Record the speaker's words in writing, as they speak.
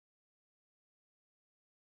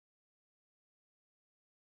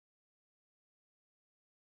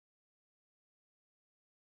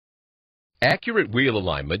Accurate wheel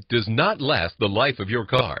alignment does not last the life of your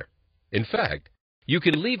car. In fact, you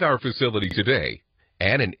can leave our facility today,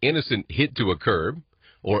 and an innocent hit to a curb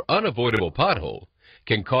or unavoidable pothole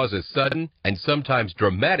can cause a sudden and sometimes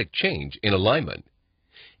dramatic change in alignment.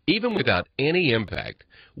 Even without any impact,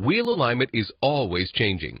 wheel alignment is always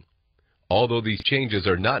changing. Although these changes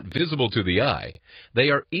are not visible to the eye, they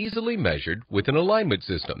are easily measured with an alignment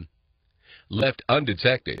system. Left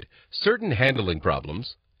undetected, certain handling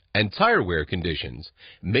problems and tire wear conditions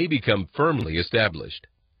may become firmly established.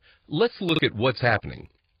 Let's look at what's happening.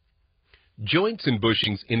 Joints and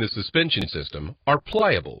bushings in the suspension system are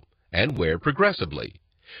pliable and wear progressively,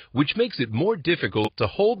 which makes it more difficult to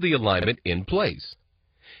hold the alignment in place.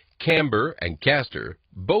 Camber and caster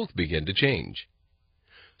both begin to change.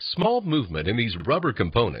 Small movement in these rubber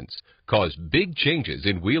components cause big changes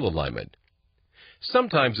in wheel alignment.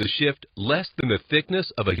 Sometimes a shift less than the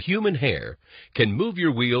thickness of a human hair can move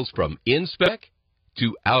your wheels from in spec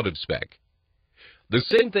to out of spec. The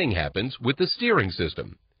same thing happens with the steering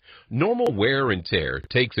system. Normal wear and tear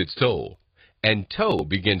takes its toll, and toe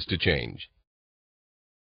begins to change.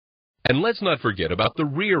 And let's not forget about the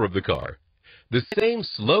rear of the car. The same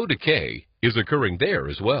slow decay is occurring there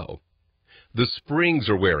as well. The springs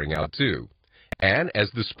are wearing out too, and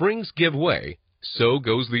as the springs give way, so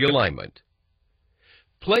goes the alignment.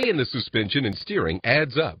 Play in the suspension and steering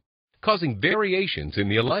adds up, causing variations in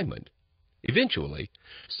the alignment. Eventually,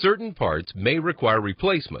 certain parts may require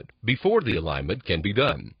replacement before the alignment can be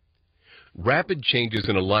done. Rapid changes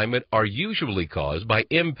in alignment are usually caused by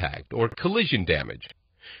impact or collision damage,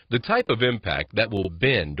 the type of impact that will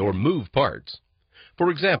bend or move parts.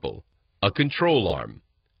 For example, a control arm,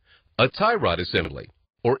 a tie rod assembly,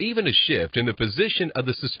 or even a shift in the position of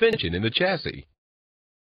the suspension in the chassis.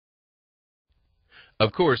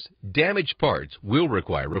 Of course, damaged parts will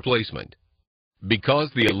require replacement. Because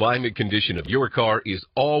the alignment condition of your car is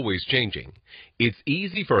always changing, it's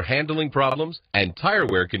easy for handling problems and tire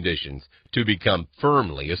wear conditions to become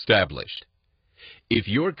firmly established. If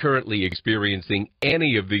you're currently experiencing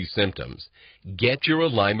any of these symptoms, get your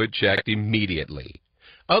alignment checked immediately.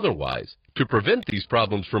 Otherwise, to prevent these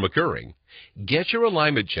problems from occurring, get your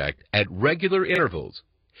alignment checked at regular intervals.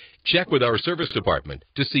 Check with our service department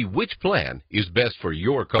to see which plan is best for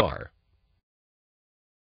your car.